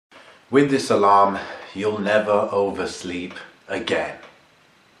With this alarm, you'll never oversleep again.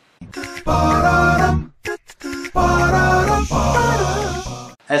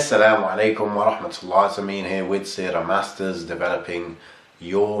 Assalamu alaikum wa rahmatullah. Zameen here with Seerah Masters, developing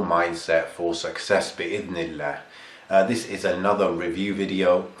your mindset for success bi'idhnillah. This is another review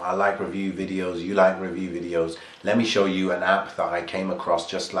video. I like review videos, you like review videos. Let me show you an app that I came across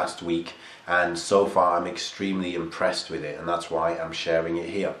just last week, and so far I'm extremely impressed with it, and that's why I'm sharing it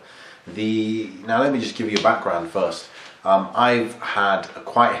here. Now let me just give you a background first. I've had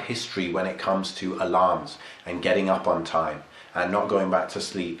quite a history when it comes to alarms and getting up on time and not going back to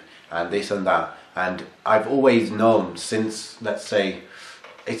sleep and this and that, and I've always known since, let's say,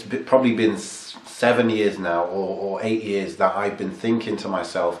 it's probably been 7 years now or 8 years that I've been thinking to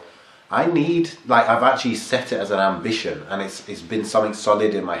myself, I've actually set it as an ambition, and it's been something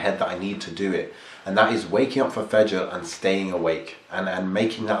solid in my head that I need to do it, and that is waking up for Fajr and staying awake and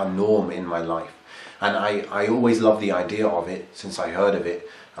making that a norm in my life. And I always loved the idea of it since I heard of it.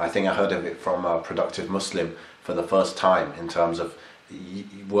 I think I heard of it from a Productive Muslim for the first time, in terms of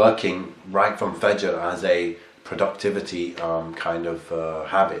working right from Fajr as a productivity kind of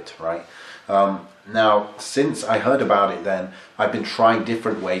habit, right? Now, since I heard about it then, I've been trying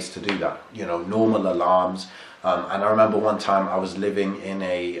different ways to do that, you know, normal alarms. And I remember one time I was living in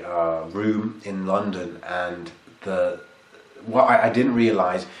a room in London, and what I didn't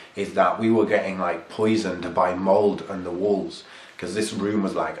realize is that we were getting like poisoned by mold on the walls, because this room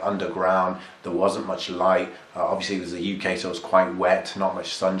was like underground. There wasn't much light. Obviously it was the UK, so it was quite wet, not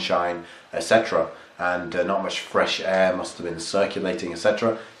much sunshine, etc. And not much fresh air must have been circulating,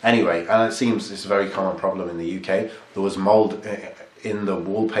 etc. Anyway, and it seems it's a very common problem in the UK. There was mold in the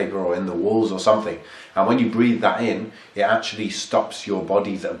wallpaper or in the walls or something, and when you breathe that in, it actually stops your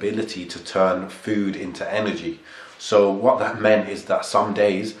body's ability to turn food into energy. So what that meant is that some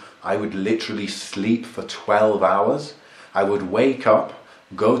days I would literally sleep for 12 hours. I would wake up,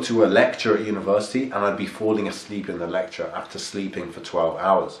 go to a lecture at university, and I'd be falling asleep in the lecture after sleeping for 12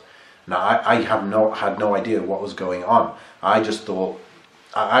 hours. Now I had no idea what was going on. I just thought,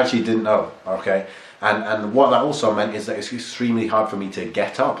 I actually didn't know, okay? And what that also meant is that it's extremely hard for me to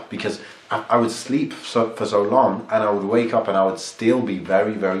get up, because I would sleep for so long, and I would wake up and I would still be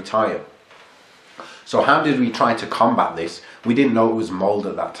very, very tired. So how did we try to combat this? We didn't know it was mold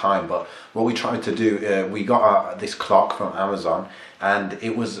at that time, but what we tried to do, we got this clock from Amazon, and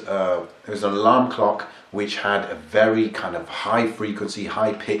it was an alarm clock which had a very kind of high frequency,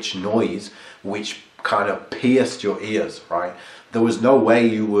 high pitched noise, which kind of pierced your ears, right? There was no way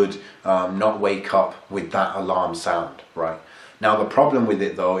you would not wake up with that alarm sound, right? Now the problem with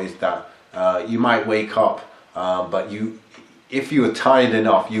it though is that you might wake up, but if you were tired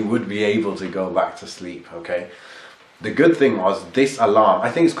enough, you would be able to go back to sleep, okay? The good thing was this alarm, I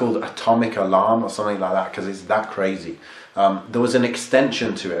think it's called atomic alarm or something like that, because it's that crazy. There was an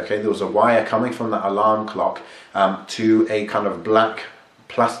extension to it, okay? There was a wire coming from that alarm clock to a kind of black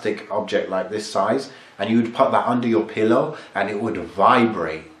plastic object like this size, and you would put that under your pillow and it would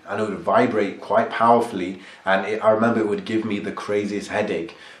vibrate, and it would vibrate quite powerfully, and I remember it would give me the craziest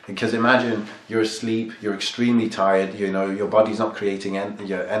headache. Because imagine you're asleep, you're extremely tired, you know, your body's not creating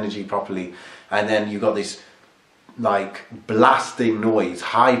your energy properly, and then you got this like blasting noise,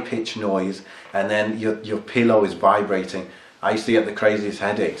 high pitched noise, and then your pillow is vibrating. I used to get the craziest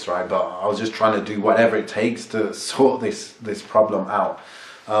headaches, right? But I was just trying to do whatever it takes to sort this problem out.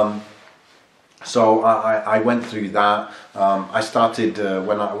 So I went through that. I started,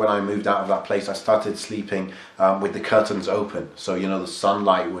 when I moved out of that place, I started sleeping with the curtains open. So, you know, the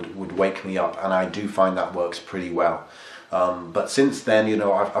sunlight would wake me up, and I do find that works pretty well. But since then, you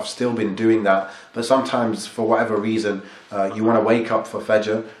know, I've still been doing that. But sometimes, for whatever reason, you want to wake up for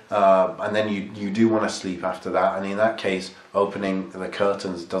Fajr, and then you do want to sleep after that. And in that case, opening the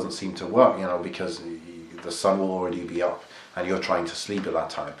curtains doesn't seem to work, you know, because the sun will already be up and you're trying to sleep at that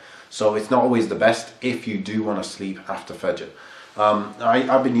time. So it's not always the best if you do want to sleep after Fajr.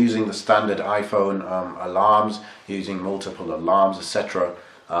 I've been using the standard iPhone alarms, using multiple alarms, etc.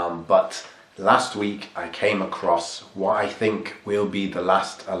 But last week I came across what I think will be the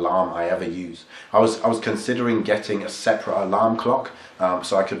last alarm I ever use. I was considering getting a separate alarm clock,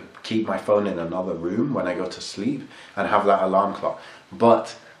 so I could keep my phone in another room when I go to sleep and have that alarm clock.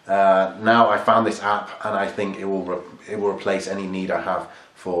 But now I found this app, and I think it will replace any need I have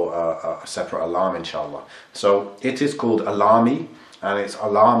for a separate alarm, inshallah. So it is called Alarmy, and it's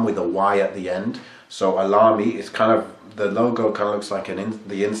alarm with a Y at the end. So Alarmy is kind of, the logo kind of looks like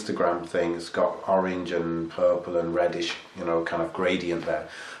the Instagram thing. It's got orange and purple and reddish, you know, kind of gradient there.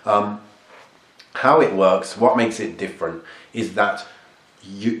 How it works, what makes it different, is that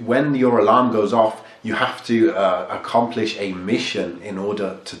when your alarm goes off, you have to accomplish a mission in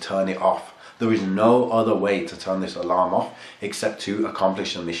order to turn it off. There is no other way to turn this alarm off except to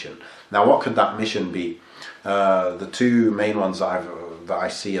accomplish a mission. Now, what could that mission be? The two main ones that I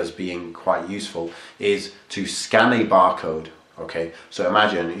see as being quite useful is to scan a barcode. Okay, so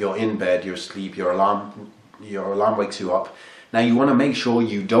imagine you're in bed, you're asleep, your alarm wakes you up. Now you want to make sure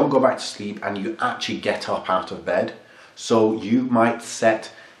you don't go back to sleep and you actually get up out of bed. So you might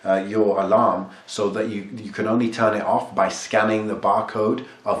set your alarm so that you can only turn it off by scanning the barcode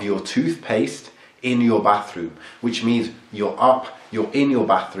of your toothpaste in your bathroom, which means you're up, you're in your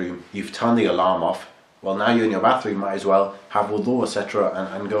bathroom, you've turned the alarm off. Well, now you're in your bathroom, might as well have wudu, etc.,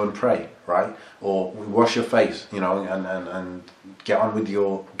 and go and pray, right? Or wash your face, you know, and get on with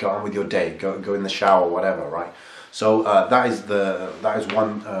your day. Go in the shower, whatever, right? So that is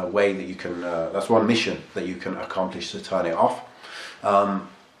one way that you can. That's one mission that you can accomplish to turn it off.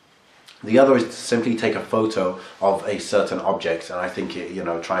 The other is to simply take a photo of a certain object, and I think it, you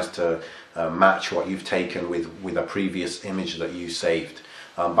know, tries to match what you've taken with a previous image that you saved.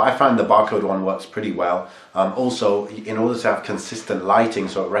 But I find the barcode one works pretty well. Also, in order to have consistent lighting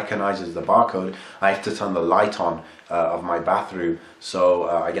so it recognizes the barcode, I have to turn the light on of my bathroom so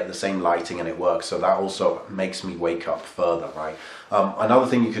I get the same lighting and it works. So that also makes me wake up further, right? Another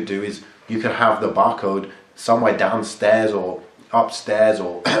thing you could do is you could have the barcode somewhere downstairs or upstairs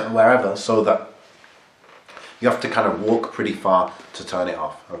or wherever, so that you have to kind of walk pretty far to turn it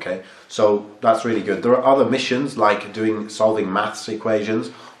off. Okay, so that's really good. There are other missions like solving maths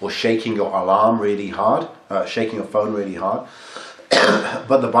equations or shaking your alarm really hard, shaking your phone really hard.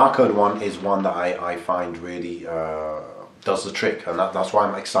 But the barcode one is one that I find really does the trick, and that's why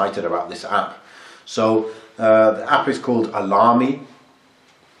I'm excited about this app. So the app is called Alarmy.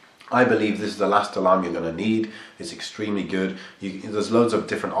 I believe this is the last alarm you're going to need. It's extremely good. There's loads of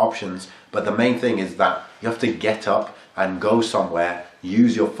different options, but the main thing is that you have to get up and go somewhere,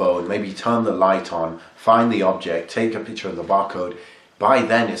 use your phone, maybe turn the light on, find the object, take a picture of the barcode. By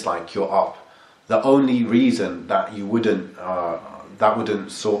then it's like you're up. The only reason that you wouldn't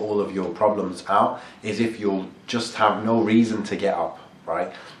sort all of your problems out is if you'll just have no reason to get up,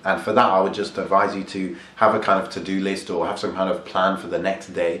 right? And for that, I would just advise you to have a kind of to-do list or have some kind of plan for the next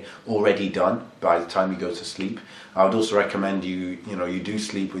day already done by the time you go to sleep. I would also recommend you do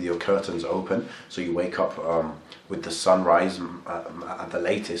sleep with your curtains open, so you wake up with the sunrise at the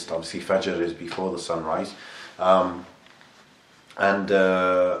latest. Obviously, Fajr is before the sunrise. Yeah,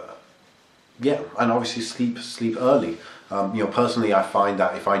 and obviously sleep early. Personally, I find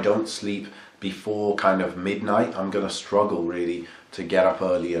that if I don't sleep before kind of midnight, I'm going to struggle really to get up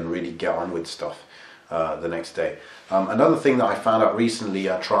early and really get on with stuff the next day. Another thing that I found out recently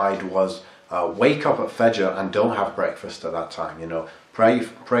I tried was wake up at Fajr and don't have breakfast at that time. Pray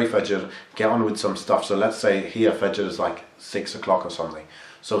Fajr, get on with some stuff. So let's say here Fajr is like 6 o'clock or something.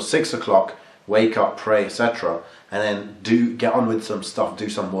 So 6 o'clock, wake up, pray, etc. And then get on with some stuff, do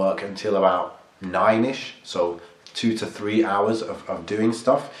some work until about 9ish. So 2 to 3 hours of doing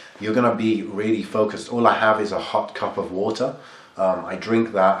stuff. You're going to be really focused. All I have is a hot cup of water. I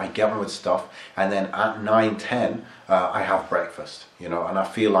drink that, I get on with stuff, and then at 9-10 I have breakfast, and I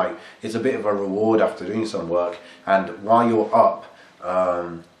feel like it's a bit of a reward after doing some work. And while you're up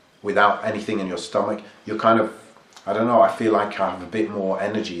without anything in your stomach, you're kind of, I don't know, I feel like I have a bit more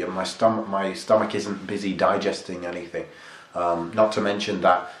energy, and my stomach isn't busy digesting anything. Not to mention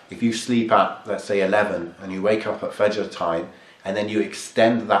that if you sleep at, let's say, 11 and you wake up at Fajr time and then you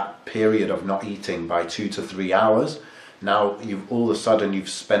extend that period of not eating by 2 to 3 hours, now all of a sudden you've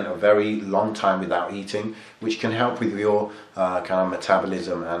spent a very long time without eating, which can help with your kind of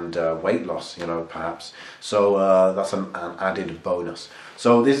metabolism and weight loss, perhaps. So that's an added bonus.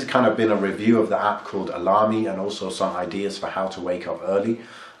 So this has kind of been a review of the app called Alarmy, and also some ideas for how to wake up early.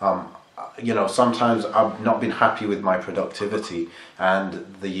 Sometimes I've not been happy with my productivity, and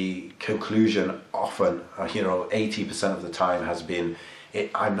the conclusion often, 80% of the time has been,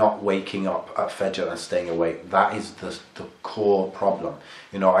 I'm not waking up at Fajr and staying awake. That is the core problem.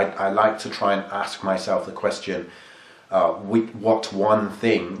 I like to try and ask myself the question, what one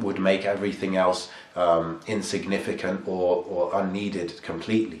thing would make everything else insignificant or unneeded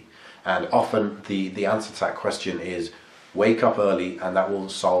completely? And often the answer to that question is wake up early, and that will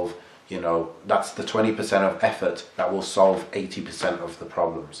solve, that's the 20% of effort that will solve 80% of the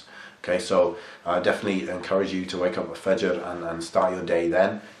problems. Okay, so I definitely encourage you to wake up at Fajr and start your day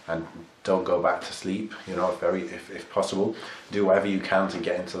then, and don't go back to sleep, if possible. Do whatever you can to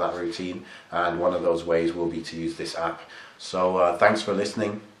get into that routine, and one of those ways will be to use this app. So thanks for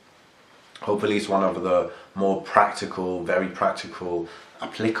listening. Hopefully it's one of the more practical, very practical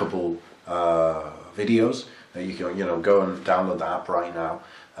applicable videos. You can go and download the app right now.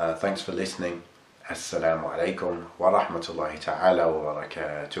 Thanks for listening. Assalamu alaikum wa rahmatullahi ta'ala wa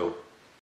barakatuh.